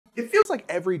It feels like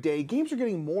every day games are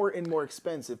getting more and more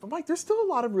expensive, but Mike, there's still a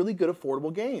lot of really good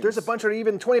affordable games. There's a bunch that are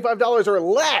even $25 or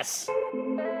less.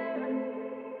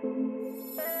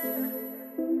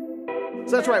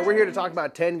 So that's right, we're here to talk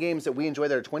about 10 games that we enjoy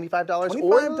that are $25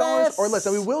 or less.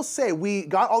 And we will say, we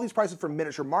got all these prices from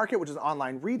Miniature Market, which is an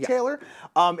online retailer,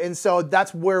 and so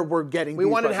that's where we're getting We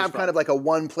wanted to have kind of like a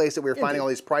one place that we were finding all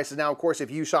these prices. Now, of course, if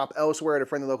you shop elsewhere at a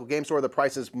friendly local game store, the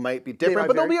prices might be different,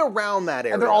 but they'll be around that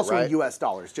area, and they're also in US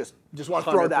dollars, just want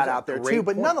to throw that out there too.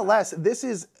 But nonetheless,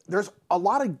 there's a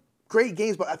lot of great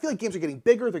games, but I feel like games are getting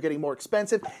bigger, they're getting more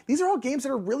expensive. These are all games that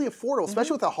are really affordable,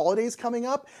 especially with the holidays coming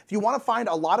up. If you want to find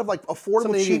a lot of like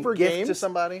affordable, cheaper games to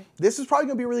somebody, this is probably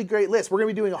going to be a really great list. We're going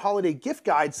to be doing a holiday gift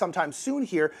guide sometime soon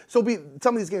here, so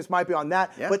some of these games might be on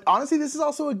that. But honestly, this is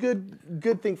also a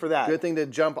good thing for that. Good thing to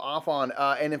jump off on.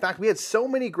 And in fact, we had so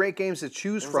many great games to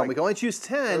choose from. We can only choose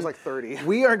 10. There's like 30.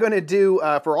 We are going to do,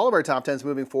 for all of our top 10s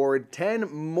moving forward, 10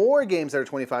 more games that are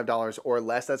 $25 or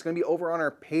less. That's going to be over on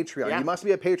our Patreon. You must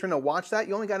be a patron to watch that.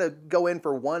 You only got to go in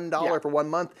for $1 for 1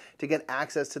 month to get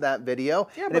access to that video.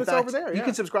 Yeah, but it's over there. You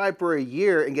can subscribe for a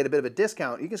year and get a bit of a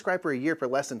discount. You can subscribe for a year for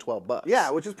less than 12 bucks.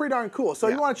 Yeah, which is pretty darn cool. So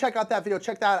if you want to check out that video,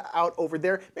 check that out over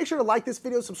there. Make sure to like this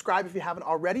video, subscribe if you haven't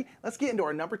already. Let's get into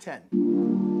our number 10.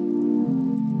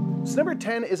 So number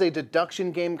 10 is a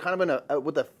deduction game, kind of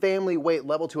with a family weight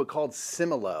level to it, called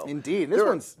Similo. Indeed, this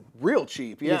one's real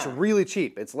cheap. Yeah, it's really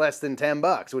cheap. It's less than 10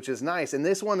 bucks, which is nice. And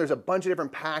this one, there's a bunch of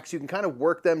different packs. You can kind of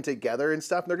work them together and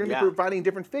stuff. And they're going to be providing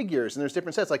different figures, and there's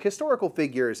different sets, like historical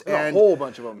figures. And a whole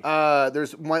bunch of them.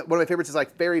 There's one of my favorites is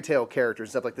like fairy tale characters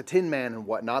and stuff, like the Tin Man and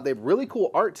whatnot. They have really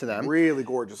cool art to them. Really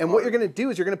gorgeous. And what you're going to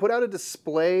do is you're going to put out a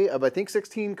display of, I think,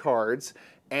 16 cards.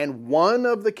 And one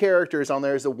of the characters on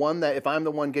there is the one that, if I'm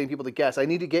the one getting people to guess, I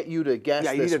need to get you to guess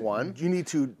this one. You need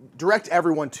to direct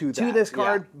everyone to that. To this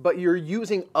card, but you're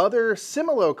using other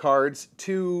Similo cards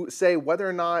to say whether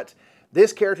or not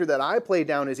this character that I played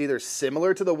down is either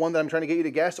similar to the one that I'm trying to get you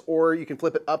to guess, or you can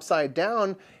flip it upside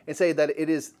down and say that it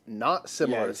is not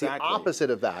similar. It's the opposite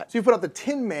of that. So you put out the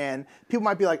Tin Man, people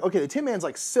might be like, okay, the Tin Man's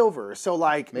like silver, so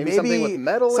like maybe something with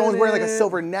metal someone's in wearing like it. a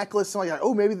silver necklace, so like,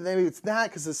 oh, maybe it's that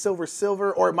because it's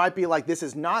silver, or it might be like this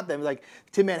is not them. Like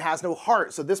Tin Man has no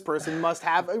heart, so this person must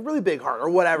have a really big heart or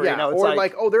whatever. Yeah, you know, it's or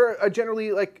like, oh, they're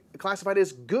generally like classified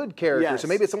as good characters, so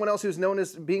maybe it's someone else who's known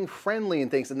as being friendly and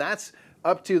things, and that's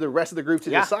up to the rest of the group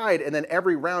to decide. And then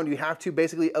every round you have to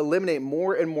basically eliminate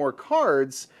more and more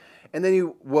cards, and then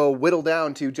you will whittle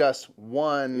down to just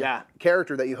one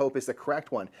character that you hope is the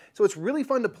correct one. So it's really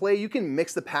fun to play. You can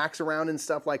mix the packs around and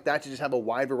stuff like that to just have a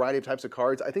wide variety of types of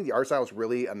cards. I think the art style is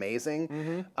really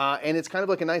amazing. And it's kind of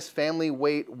like a nice family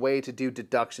weight way to do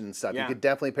deduction and stuff. You could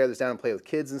definitely pair this down and play with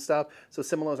kids and stuff. So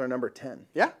Similo is our number 10.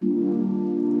 Yeah.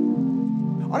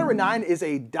 Our number 9 is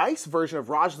a dice version of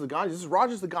Rajas the Ganges. This is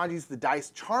Rajas the Ganges, the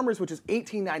Dice Charmers, which is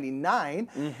 $18.99.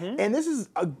 And this is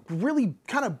a really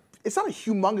kind of, it's not a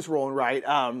humongous roll and write.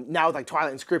 Now with like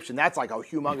Twilight Inscription, that's like a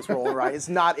humongous roll and write. It's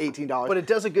not $18. But it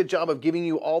does a good job of giving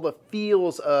you all the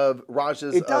feels of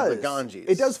Rajas of the Ganges.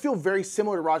 It does feel very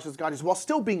similar to Rajas of the Ganges while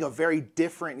still being a very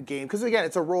different game. Because again,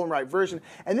 it's a roll and write version.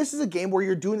 And this is a game where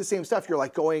you're doing the same stuff. You're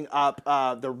like going up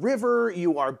the river.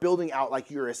 You are building out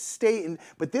like your estate.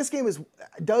 But this game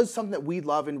does something that we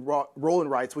love in roll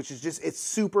and writes, which is just, it's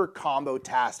super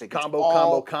combo-tastic.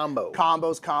 Combos.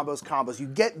 You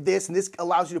get this, and this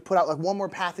allows you to put out like one more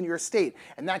path in your estate,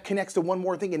 and that connects to one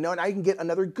more thing, and now you can get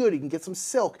another good, you can get some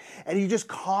silk, and you just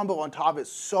combo on top of it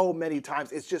so many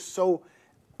times. It's just so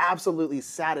absolutely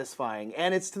satisfying,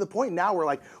 and it's to the point now where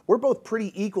like we're both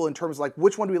pretty equal in terms of like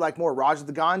which one do we like more, Rajas of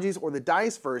the Ganges or the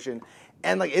dice version,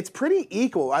 and like it's pretty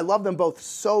equal. I love them both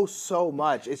so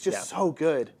much. It's just so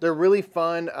good. They're really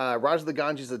fun. Rajas of the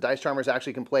Ganges, the Dice Charmers,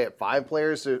 actually can play at 5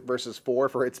 players versus 4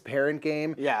 for its parent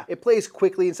game. Yeah. It plays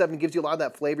quickly and stuff and gives you a lot of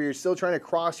that flavor. You're still trying to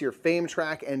cross your fame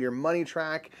track and your money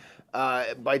track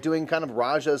by doing kind of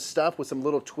Raja's stuff with some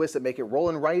little twists that make it roll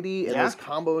and righty, and those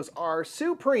combos are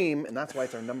supreme, and that's why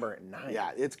it's our number 9.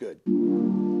 Yeah, it's good.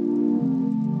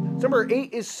 Number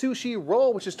 8 is Sushi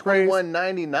Roll, which is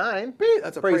 $21.99.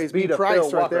 That's a praise be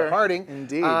price right there. Harding.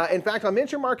 Indeed. In fact, on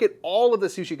Miniature Market, all of the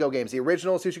Sushi Go games, the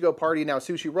original Sushi Go Party, now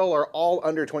Sushi Roll, are all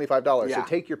under $25. So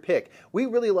take your pick. We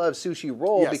really love Sushi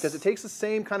Roll because it takes the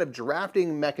same kind of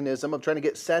drafting mechanism of trying to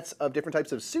get sets of different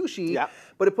types of sushi,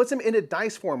 but it puts them in a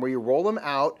dice form where you roll them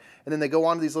out, and then they go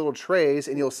onto these little trays,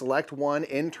 and you'll select one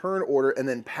in turn order and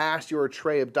then pass your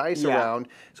tray of dice around.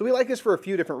 So we like this for a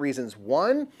few different reasons.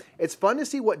 One, it's fun to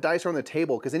see what dice dice are on the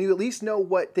table, because then you at least know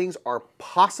what things are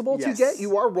possible to get.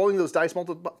 You are rolling those dice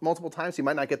multiple times, so you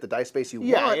might not get the dice space you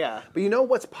want, but you know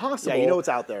what's possible. Yeah, you know what's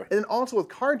out there. And then also with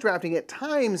card drafting, at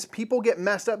times people get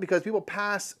messed up because people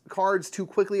pass cards too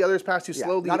quickly, others pass too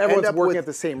slowly. Not everyone's working at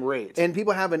the same rate. And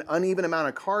people have an uneven amount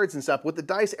of cards and stuff. With the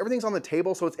dice, everything's on the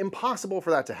table, so it's impossible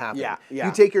for that to happen.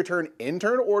 You take your turn in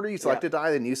turn order, you select a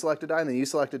die, then you select a die, and then you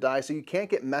select a die, so you can't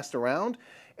get messed around.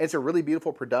 It's a really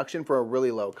beautiful production for a really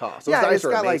low cost. Those dice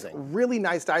are amazing. Like really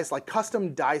nice dice, like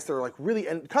custom dice. They're like really,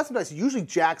 and custom dice usually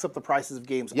jacks up the prices of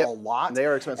games a lot. They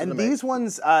are expensive to make. And these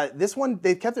ones, this one,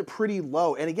 they've kept it pretty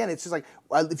low. And again, it's just like,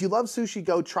 if you love Sushi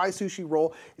Go, try Sushi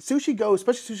Roll. Sushi Go,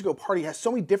 especially Sushi Go Party, has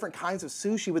so many different kinds of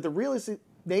sushi, but the realistic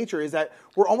nature is that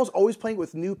we're almost always playing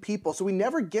with new people, so we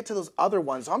never get to those other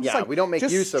ones. So I'm just like, we don't make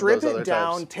use of those other types. Strip it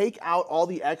down, take out all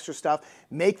the extra stuff,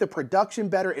 make the production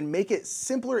better, and make it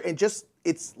simpler, and just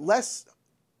it's less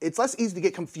easy to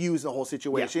get confused in the whole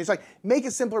situation. It's like, make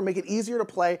it simpler, make it easier to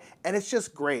play, and it's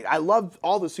just great. I love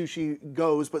all the Sushi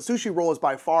Goes, but Sushi Roll is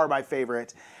by far my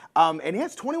favorite. And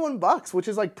it's $21, which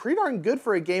is like pretty darn good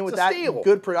for a game with that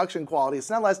good production quality.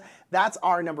 So nonetheless, that's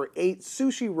our number 8,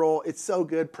 Sushi Roll. It's so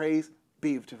good. Praise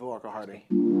be to Phil Hardy.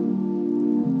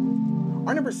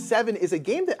 Our number 7 is a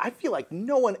game that I feel like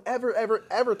no one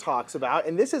ever talks about,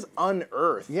 and this is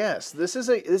Unearthed. Yes, this is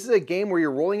a game where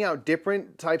you're rolling out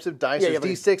different types of dice. There's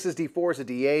D6s, D4s, a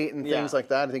D8, and things like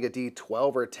that. I think a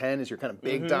D12 or a 10 is your kind of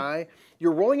big die.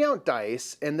 You're rolling out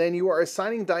dice, and then you are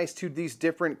assigning dice to these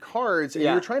different cards, and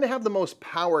you're trying to have the most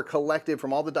power collected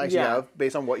from all the dice you have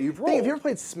based on what you've rolled. If you ever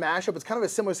played Smash Up, it's kind of a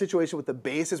similar situation with the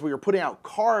bases, where you're putting out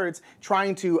cards,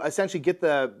 trying to essentially get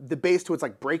the base to its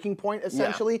like breaking point,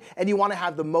 essentially, and you want to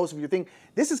have the most of your thing.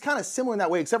 This is kind of similar in that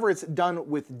way, except for it's done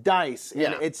with dice,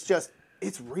 and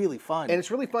it's really fun. And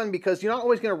it's really fun because you're not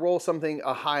always going to roll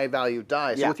a high value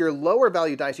die. So with your lower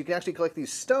value dice, you can actually collect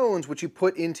these stones, which you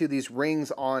put into these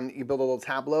rings you build a little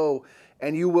tableau,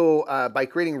 and you will, by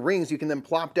creating rings, you can then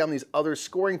plop down these other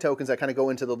scoring tokens that kind of go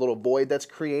into the little void that's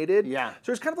created. So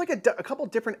there's kind of like a couple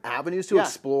different avenues to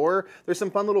explore. There's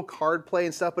some fun little card play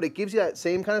and stuff, but it gives you that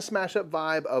same kind of Smash Up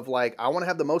vibe of like, I want to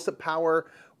have the most power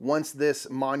once this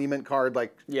monument card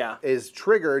is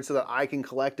triggered, so that I can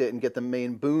collect it and get the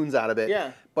main boons out of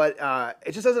it. But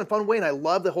it just does it in a fun way, and I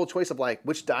love the whole choice of like,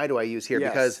 which die do I use here?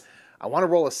 Because I want to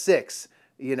roll a 6.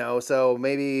 You know, so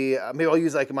maybe I'll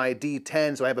use like my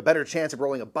D10, so I have a better chance of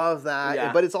rolling above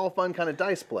that. But it's all fun kind of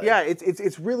dice play. Yeah,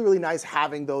 it's really nice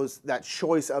having that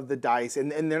choice of the dice,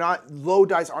 and they're not, low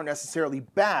dice aren't necessarily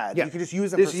bad. You can just use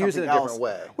them for something else, in a different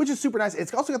way, which is super nice.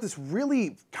 It's also got this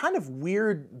really kind of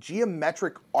weird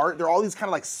geometric art. There are all these kind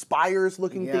of like spires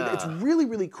looking things. It's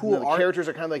really cool art. The characters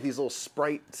are kind of like these little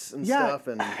sprites and stuff,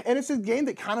 and it's a game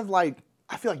that kind of like,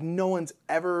 I feel like no one's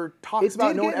ever talked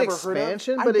about, no one ever heard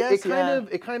of. But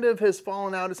it kind of has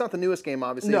fallen out. It's not the newest game,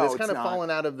 obviously. No, it's kind of fallen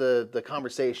out of the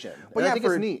conversation. But I think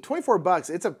for it's neat. $24,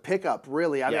 it's a pickup,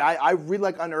 really. I mean, I really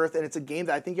like Unearthed, and it's a game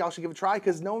that I think y'all should give a try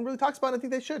because no one really talks about it. I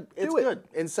think they should. It's good.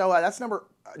 And so that's number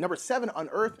 7,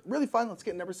 Unearthed. Really fun. Let's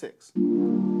get number 6.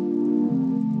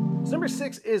 So number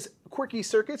 6 is Quirky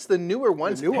Circuits, the newer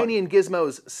one. Penny and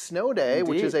Gizmo's Snow Day,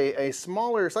 which is a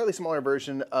slightly smaller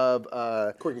version of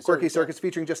Quirky Circuits,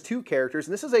 featuring just 2 characters.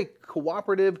 And this is a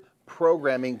cooperative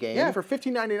programming game. Yeah, for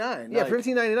 $15.99. Yeah, for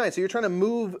 $15.99. So you're trying to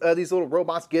move these little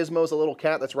robots. Gizmo's a little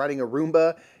cat that's riding a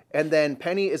Roomba. And then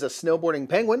Penny is a snowboarding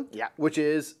penguin, which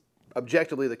is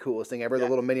objectively the coolest thing ever. The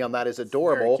little mini on that is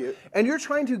adorable. Very cute. And you're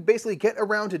trying to basically get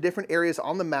around to different areas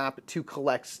on the map to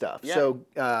collect stuff. So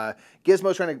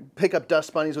Gizmo's trying to pick up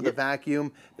dust bunnies with a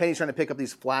vacuum. Penny's trying to pick up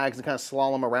these flags and kind of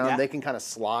slalom around. They can kind of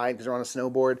slide because they're on a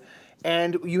snowboard.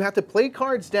 And you have to play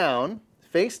cards down,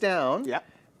 face down.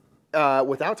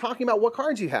 Without talking about what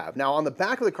cards you have. Now, on the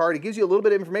back of the card, it gives you a little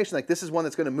bit of information, like this is one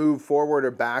that's going to move forward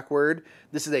or backward.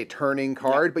 This is a turning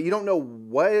card, but you don't know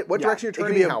what direction you're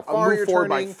turning, how far you're turning. Move forward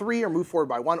by 3, or move forward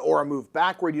by 1, or a move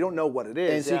backward. You don't know what it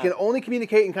is. And so you can only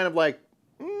communicate in kind of like,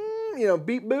 you know,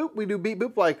 beep boop. We do beep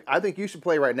boop. Like, I think you should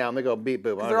play right now. And they go beep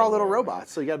boop. They're all little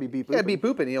robots, so you got to be beep booping. Yeah, beep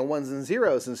booping. You know, 1s and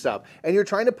 0s and stuff. And you're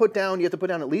trying to put down. You have to put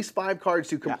down at least 5 cards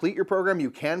to complete your program.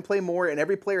 You can play more, and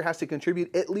every player has to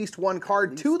contribute at least 1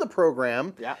 card to the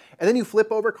program. And then you flip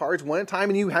over cards one at a time,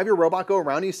 and you have your robot go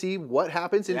around. And you see what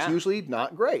happens. And it's usually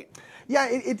not great. Yeah,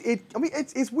 I mean,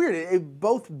 it's weird. It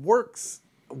both works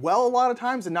well a lot of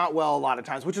times and not well a lot of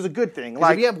times, which is a good thing.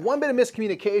 Like, if you have one bit of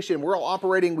miscommunication, we're all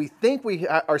operating, we think we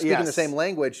are speaking the same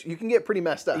language, you can get pretty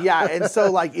messed up. Yeah, and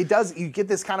so like you get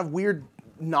this kind of weird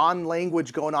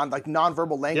non-language going on, like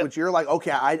non-verbal language. You're like,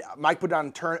 okay, Mike put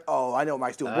down turn. Oh, I know what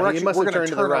Mike's doing. We're going to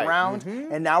turn around,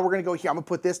 and now we're going to go here. I'm going to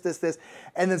put this,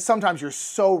 and then sometimes you're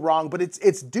so wrong, but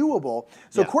it's doable.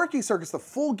 So Quirky Circus, the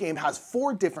full game, has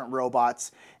 4 different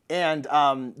robots. And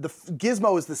the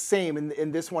Gizmo is the same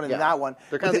in this one and that one.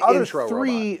 They're kind but of the the other intro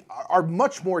 3 are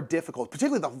much more difficult.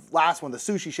 Particularly the last one, the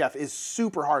Sushi Chef, is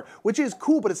super hard, which is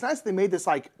cool. But it's nice that they made this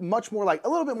like much more like a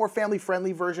little bit more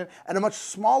family-friendly version and a much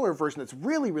smaller version that's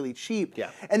really, really cheap. Yeah.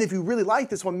 And if you really like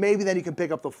this one, maybe then you can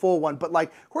pick up the full one. But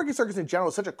like Quirky Circus in general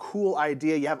is such a cool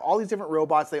idea. You have all these different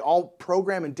robots. They all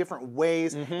program in different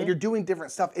ways, and you're doing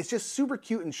different stuff. It's just super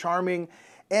cute and charming.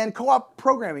 And co-op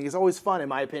programming is always fun, in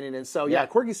my opinion. And so, yeah,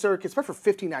 Quirky Circus, especially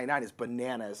for $15.99, is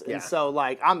bananas. And so,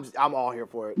 like, I'm all here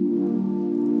for it.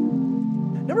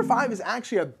 Number 5 is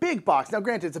actually a big box. Now,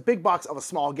 granted, it's a big box of a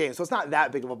small game, so it's not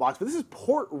that big of a box. But this is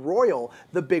Port Royal,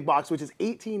 the big box, which is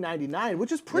 $18.99,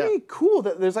 which is pretty cool.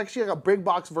 That there's actually like a big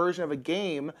box version of a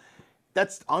game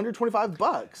that's under 25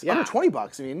 bucks. Under 20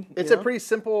 bucks, I mean. It's a pretty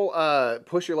simple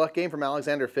push your luck game from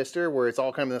Alexander Pfister where it's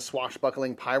all kind of in the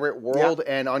swashbuckling pirate world.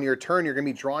 And on your turn, you're going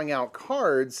to be drawing out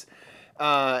cards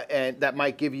and that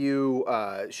might give you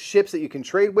ships that you can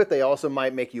trade with. They also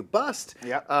might make you bust.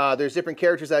 There's different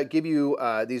characters that give you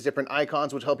these different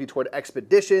icons which help you toward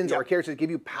expeditions or characters that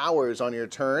give you powers on your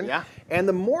turn. And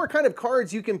the more kind of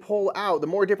cards you can pull out, the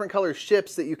more different color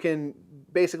ships that you can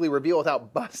basically reveal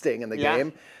without busting in the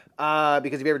game.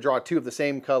 Because if you ever draw 2 of the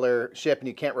same color ship and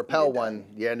you can't repel one,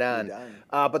 you're done.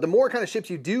 But the more kind of ships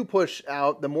you do push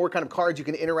out, the more kind of cards you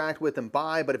can interact with and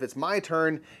buy. But if it's my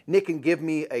turn, Nick can give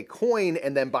me a coin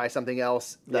and then buy something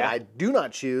else that I do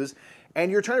not choose. And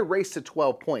you're trying to race to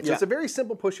 12 points. So it's a very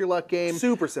simple push your luck game.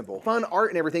 Super simple. Fun art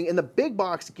and everything. And the big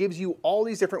box gives you all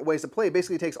these different ways to play. It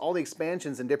basically takes all the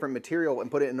expansions and different material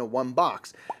and put it into one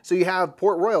box. So you have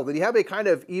Port Royal. Then you have a kind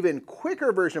of even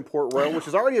quicker version of Port Royal, which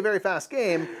is already a very fast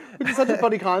game. Which is such a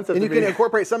funny concept. And you can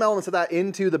incorporate some elements of that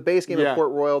into the base game of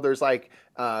Port Royal. There's like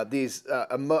a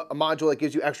module that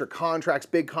gives you extra contracts,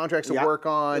 big contracts to work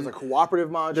on. There's a cooperative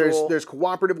module. There's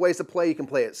cooperative ways to play. You can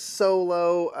play it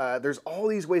solo. There's all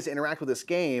these ways to interact with this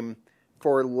game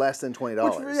for less than $20.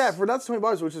 For less than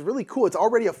 $20, which is really cool. It's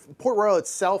already Port Royal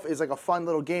itself is like a fun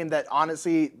little game that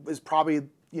honestly is probably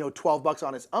 12 bucks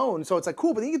on its own. So it's like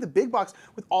cool, but then you get the big box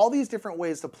with all these different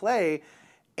ways to play.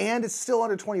 And it's still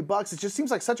under 20 bucks. It just seems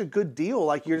like such a good deal.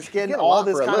 Like you're just getting all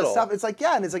this kind of stuff. It's like,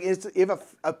 and it's like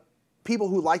if people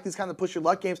who like these kind of push your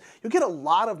luck games, you'll get a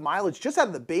lot of mileage just out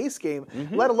of the base game,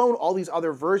 let alone all these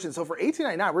other versions. So for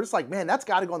 $18.99, we're just like, man, that's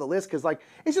got to go on the list because like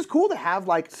it's just cool to have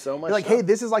like so much. Like, hey,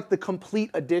 this is like the complete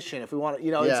edition. If we want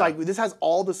to, it's like this has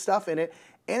all the stuff in it.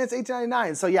 And it's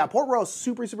 $18.99. So yeah, Port Royal is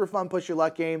super, super fun push your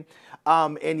luck game.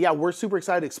 And yeah, we're super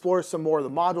excited to explore some more of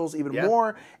the modules even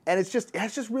more. And it's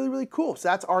just really, really cool. So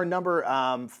that's our number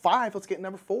 5. Let's get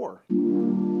number 4.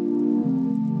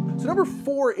 So number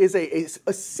 4 is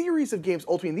a series of games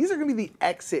ultimately, and these are going to be the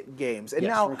exit games. And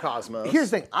now, from Cosmos.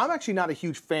 Here's the thing. I'm actually not a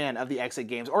huge fan of the exit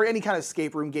games or any kind of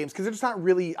escape room games because they're just not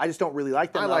really, I just don't really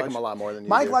like them. I like them a lot more than you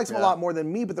Mike do. likes them a lot more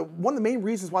than me, but one of the main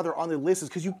reasons why they're on the list is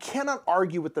because you cannot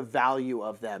argue with the value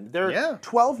of them. They're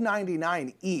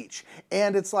 $12.99 each,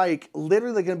 and it's like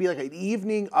literally going to be like an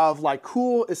evening of like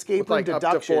cool escape room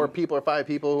deduction. Up to 4 people or 5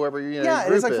 people, whoever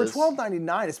and it's like for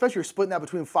 $12.99, especially if you're splitting that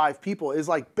between 5 people, is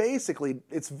like basically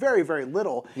it's very, very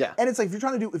little. And it's like if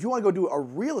you want to go do a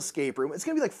real escape room, it's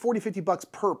gonna be like 40, 50 bucks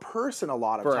per person a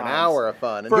lot of times. For an hour of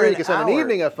fun. And here you can spend an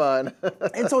evening of fun.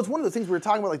 And so it's one of the things we were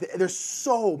talking about, like there's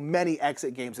so many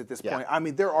exit games at this point. I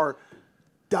mean, there are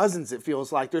dozens, it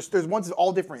feels like. There's ones with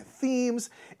all different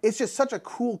themes. It's just such a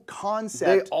cool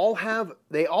concept. They all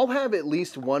have at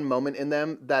least one moment in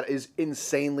them that is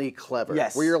insanely clever.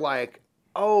 Where you're like,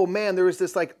 oh man, there was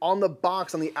this like on the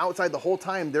box on the outside the whole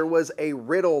time there was a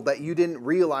riddle that you didn't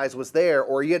realize was there,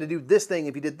 or you had to do this thing.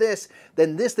 If you did this,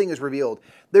 then this thing is revealed.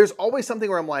 There's always something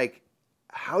where I'm like,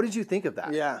 how did you think of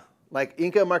that? Like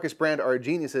Inca and Marcus Brand are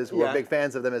geniuses who are big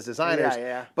fans of them as designers.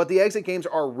 But the exit games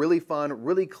are really fun,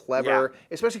 really clever,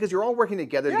 especially because you're all working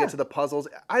together to get to the puzzles.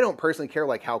 I don't personally care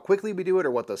like how quickly we do it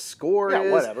or what the score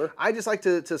is. Whatever. I just like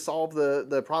to solve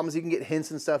the problems. You can get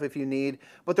hints and stuff if you need,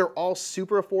 but they're all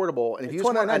super affordable. And if you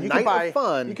just want a night of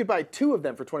fun, you could buy 2 of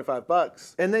them for 25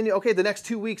 bucks. And then the next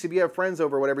 2 weeks, if you have friends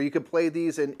over or whatever, you could play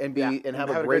these and have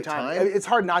a great time. It's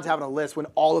hard not to have on a list when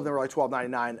all of them are like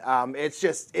 $12.99. It's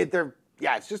just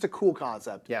it's just a cool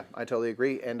concept. Yeah, I totally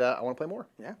agree, and I want to play more.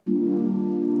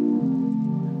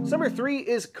 So number 3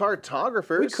 is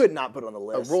Cartographers. We could not put it on the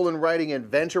list. A roll and writing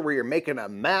adventure where you're making a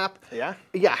map. Yeah,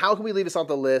 how can we leave this off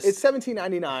the list? It's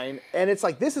 $17.99, and it's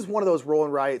like this is one of those roll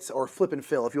and writes or flip and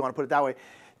fill, if you want to put it that way,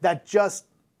 that just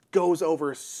goes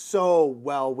over so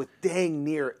well with dang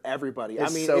near everybody.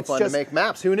 It's so fun to make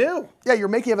maps. Who knew? Yeah, you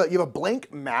have a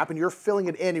blank map and you're filling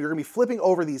it in. And you're gonna be flipping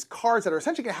over these cards that are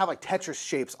essentially gonna have like Tetris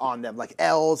shapes on them, like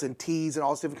L's and T's and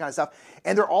all this different kind of stuff.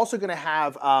 And they're also gonna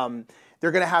have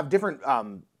different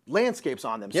landscapes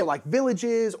on them. Yep. So like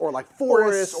villages or like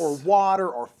forests or water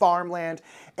or farmland.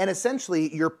 And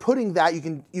essentially you're putting that,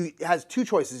 it has two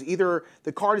choices. Either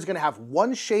the card is gonna have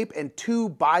one shape and two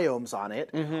biomes on it,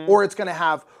 or it's gonna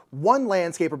have one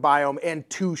landscape or biome and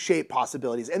two shape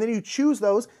possibilities. And then you choose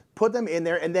those, put them in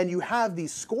there, and then you have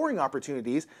these scoring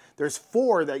opportunities. There's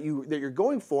 4 that you're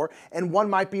going for, and one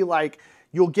might be like,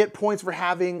 you'll get points for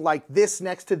having like this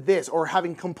next to this, or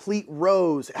having complete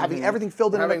rows, having everything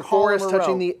filled in a column or row. Having forests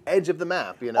touching the edge of the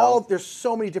map, you know? There's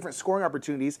so many different scoring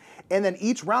opportunities, and then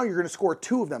each round you're gonna score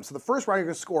 2 of them. So the first round you're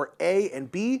gonna score A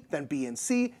and B, then B and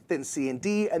C, then C and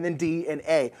D, and then D and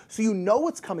A. So you know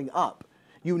what's coming up.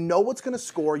 You know what's going to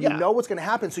score. You know what's going to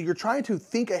happen. So you're trying to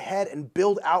think ahead and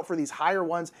build out for these higher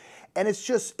ones. And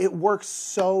it works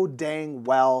so dang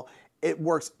well. It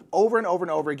works over and over and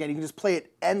over again. You can just play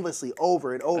it endlessly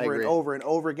over and over and over and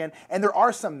over again. And there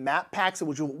are some map packs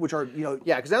which are, you know...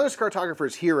 Yeah, because now there's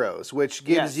Cartographer's Heroes, which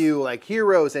gives you like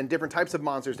heroes and different types of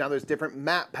monsters. Now there's different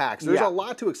map packs. There's a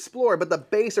lot to explore, but the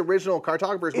base original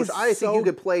Cartographers, which I think you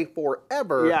could play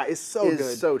forever, is so good.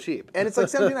 Is so cheap. And it's like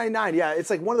 $17.99. Yeah,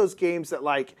 it's like one of those games that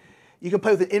like... You can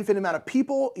play with an infinite amount of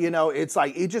people, you know, it's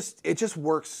like, it just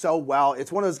works so well.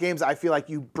 It's one of those games I feel like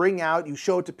you bring out, you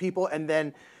show it to people, and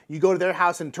then you go to their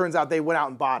house and it turns out they went out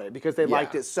and bought it because they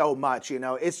liked it so much, you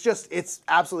know. It's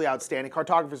absolutely outstanding.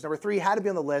 Cartographers number 3 had to be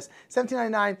on the list.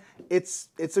 $17.99,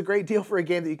 it's a great deal for a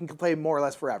game that you can play more or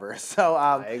less forever. So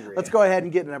let's go ahead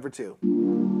and get to number 2.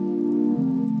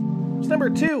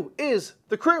 Number 2 is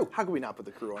The Crew. How can we not put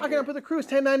The Crew on How can I put The Crew? It's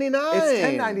 $10.99.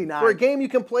 It's $10.99. For a game you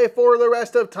can play for the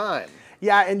rest of time.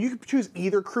 Yeah, and you can choose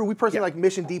either crew. We personally like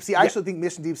Mission Deep Sea. I actually think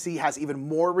Mission Deep Sea has even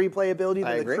more replayability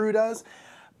than The Crew does.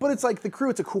 But it's like The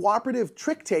Crew, it's a cooperative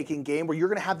trick-taking game where you're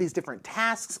going to have these different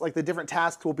tasks. Like the different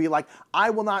tasks will be like, I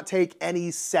will not take any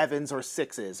 7s or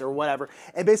 6s or whatever.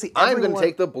 And basically I'm going to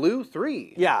take the blue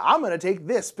 3. Yeah, I'm going to take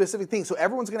this specific thing. So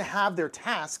everyone's going to have their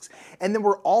tasks, and then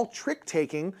we're all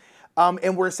trick-taking.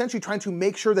 And we're essentially trying to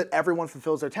make sure that everyone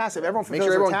fulfills their tasks. If everyone fulfills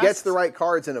their tasks, gets the right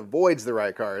cards and avoids the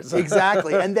right cards.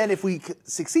 Exactly. And then if we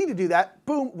succeed to do that,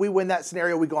 boom, we win that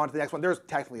scenario. We go on to the next one. There's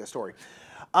technically a story.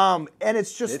 And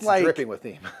it's just like... It's dripping with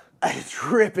theme. It's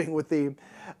dripping with theme.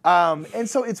 And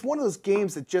so it's one of those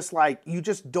games that just like, you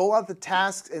just dole out the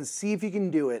tasks and see if you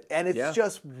can do it. And it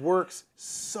just works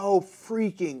so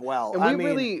freaking well. And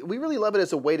we really love it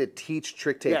as a way to teach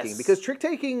trick-taking. Because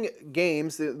trick-taking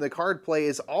games, the card play,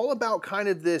 is all about kind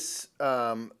of this...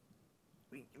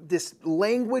 this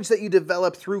language that you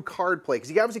develop through card play.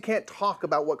 Because you obviously can't talk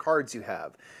about what cards you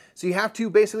have. So you have to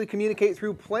basically communicate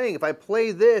through playing. If I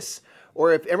play this,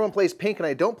 or if everyone plays pink and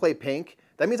I don't play pink,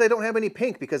 that means I don't have any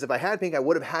pink, because if I had pink, I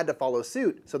would have had to follow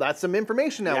suit. So that's some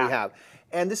information now we have.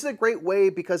 And this is a great way,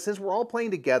 because since we're all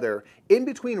playing together, in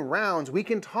between rounds, we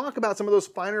can talk about some of those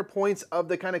finer points of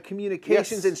the kind of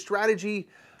communications and strategy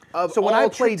of so when I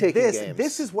played games.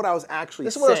 This is what I was actually saying.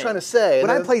 This is what I was trying to say.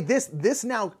 When I played this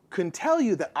now can tell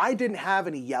you that I didn't have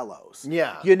any yellows.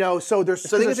 Yeah. You know, so there's...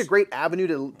 So I think it's a great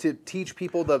avenue to teach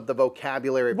people the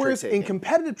vocabulary of trick-taking. Whereas in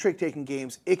competitive trick-taking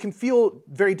games, it can feel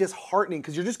very disheartening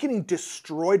because you're just getting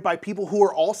destroyed by people who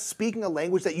are all speaking a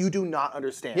language that you do not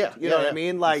understand. Yeah. You know what I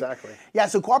mean? Like, exactly. Yeah,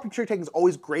 so cooperative trick-taking is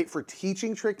always great for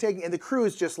teaching trick-taking, and The Crew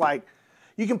is just like...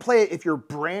 You can play it if you're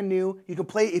brand new. You can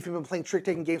play it if you've been playing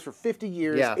trick-taking games for 50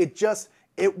 years. Yeah.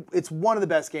 It's one of the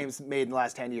best games made in the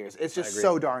last 10 years. It's just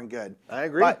so darn good. I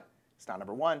agree. But it's not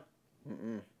number 1.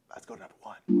 Let's go to number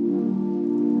 1.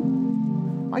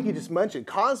 Mikey just mentioned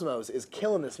Cosmos is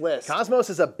killing this list. Cosmos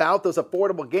is about those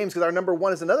affordable games, because our number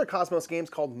 1 is another Cosmos game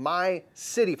called My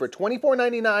City for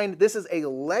 $24.99. This is a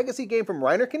legacy game from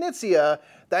Reiner Knizia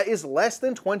that is less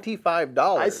than $25.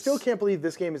 I still can't believe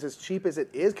this game is as cheap as it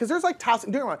is, because there's like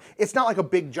it's not like a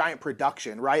big giant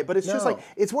production, right? But it's just like,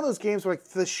 it's one of those games where like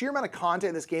the sheer amount of content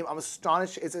in this game, I'm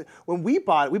astonished. When we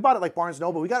bought it like Barnes &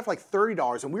 Noble, we got it for like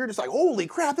 $30, and we were just like, holy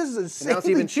crap, this is insane. And now it's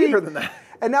even cheaper than that.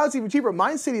 And now it's even cheaper.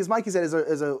 My City, as Mikey said,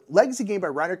 is a legacy game by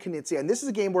Reiner Knizia, and this is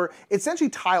a game where it's essentially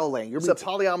tile laying. It's a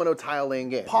polyomino tile laying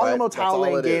game. Polyomino tile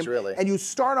laying game, really. And you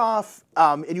start off,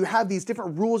 and you have these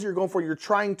different rules you're going for. You're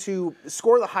trying to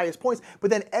score the highest points,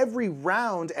 but then every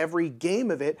round, every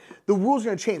game of it, the rules are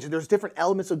going to change, and there's different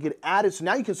elements that get added. So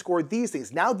now you can score these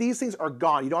things. Now these things are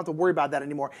gone. You don't have to worry about that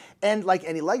anymore. And like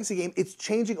any legacy game, it's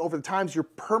changing over the times. You're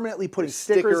permanently putting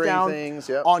stickers down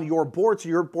on your board, so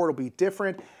your board will be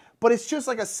different. but it's just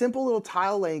like a simple little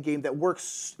tile laying game that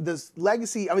works. This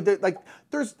Legacy, I mean,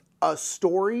 there's a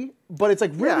story, but it's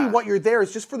like really what you're there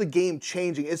is just for the game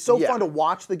changing. It's so fun to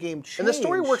watch the game change. And the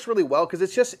story works really well because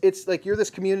it's like you're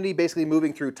this community basically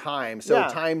moving through time. So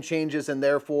time changes and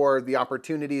therefore the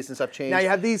opportunities and stuff change. Now you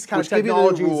have these kind of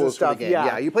technologies and stuff.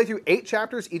 Yeah, you play through 8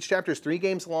 chapters. Each chapter is 3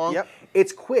 games long.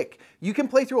 It's quick. You can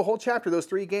play through a whole chapter, those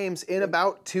 3 games, in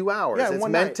about 2 hours. Yeah, it's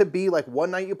meant to be like one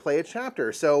night you play a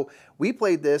chapter. So we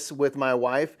played this with my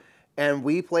wife. And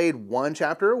we played 1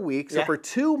 chapter a week. So for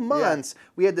 2 months,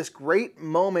 we had this great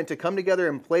moment to come together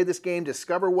and play this game,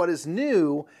 discover what is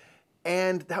new.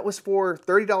 And that was for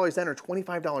 $30 then or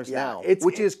 $25 now,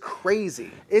 which is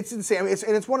crazy. It's insane. I mean,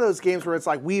 it's one of those games where it's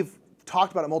like we've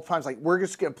talked about it multiple times. Like we're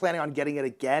just planning on getting it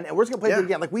again, and we're just gonna play it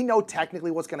again. Like we know technically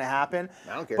what's gonna happen.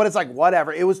 I don't care. But it's like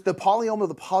whatever. It was the polyoma,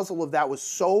 the puzzle of that was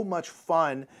so much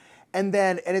fun. And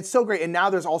it's so great. And now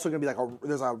there's also going to be like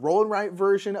there's a roll and write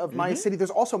version of My City. There's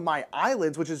also My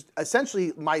Islands, which is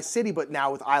essentially My City, but now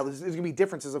with islands. There's going to be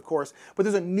differences, of course. But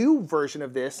there's a new version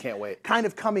of this. Can't wait. Kind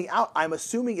of coming out. I'm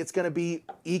assuming it's going to be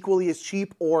equally as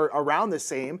cheap or around the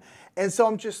same. And so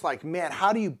I'm just like, man,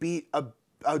 how do you beat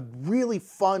a really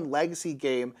fun Legacy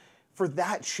game for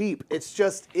that cheap? It's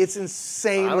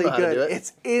insanely good.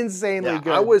 It's insanely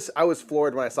good. I was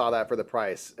floored when I saw that for the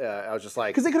price. I was just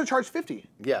like, because they could have charged $50.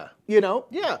 Yeah. You know?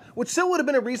 Yeah. Which still would have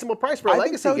been a reasonable price for a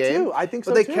Legacy game. I think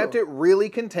so too. But they too. kept it really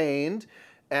contained,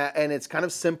 and it's kind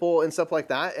of simple and stuff like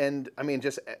that. And I mean,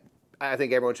 I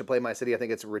think everyone should play My City. I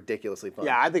think it's ridiculously fun.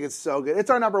 Yeah, I think it's so good. It's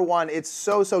our -- 1. It's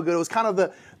so good. It was kind of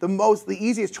the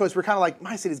easiest choice. We're kind of like,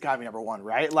 My City's got to be #1,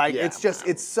 right? Like it's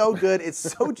so good. It's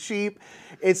so cheap.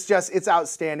 It's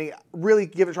outstanding. Really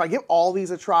give it a try. Give all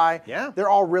these a try. Yeah. They're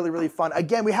all really fun.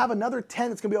 Again, we have another 10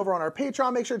 that's going to be over on our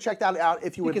Patreon. Make sure to check that out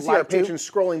if you would like to. You can see our patrons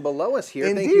scrolling below us here.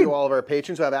 Indeed. Thank you to all of our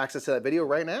patrons who have access to that video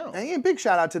right now. And a big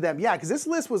shout out to them. Yeah, because this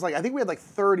list was like, I think we had like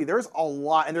 30. There's a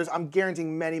lot, and I'm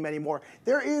guaranteeing many more.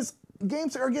 There is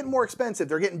games that are getting more expensive.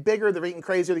 They're getting bigger, they're getting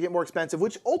crazier, they get more expensive,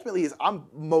 which ultimately I'm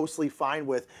mostly fine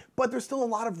with. But there's still a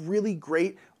lot of really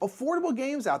great, affordable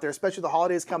games out there, especially the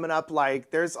holidays coming up.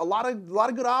 Like there's a lot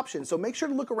of good options. So make sure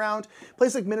to look around.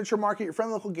 Places like Miniature Market, your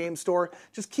friendly local game store.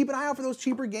 Just keep an eye out for those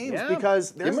cheaper games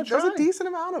because there's a decent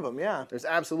amount of them. Yeah. There's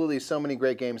absolutely so many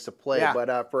great games to play. Yeah.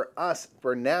 But for us,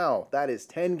 for now, that is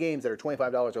 10 games that are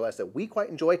 $25 or less that we quite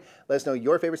enjoy. Let us know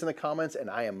your favorites in the comments. And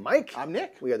I am Mike. I'm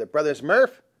Nick. We are the Brothers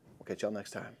Murph. We'll catch y'all next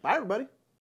time. Bye, everybody.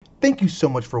 Thank you so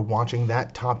much for watching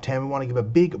that top 10. We want to give a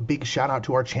big shout out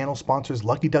to our channel sponsors,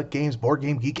 Lucky Duck Games, Board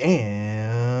Game Geek,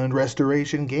 and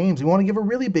Restoration Games. We want to give a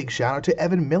really big shout out to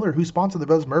Evan Miller, who sponsored the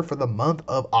Brothers Murph for the month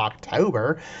of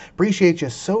October. Appreciate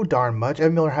you so darn much.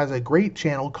 Evan Miller has a great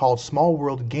channel called Small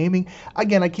World Gaming.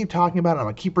 Again, I keep talking about it. I'm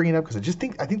gonna keep bringing it up because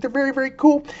I think they're very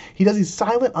cool. He does these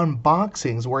silent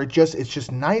unboxings where it's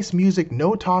just nice music,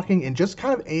 no talking, and just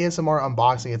kind of ASMR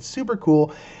unboxing. It's super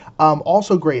cool.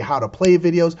 Also great how to play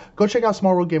videos. Go check out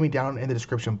Small World Gaming down in the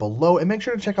description below, and make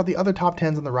sure to check out the other top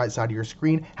 10s on the right side of your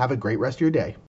screen. Have a great rest of your day.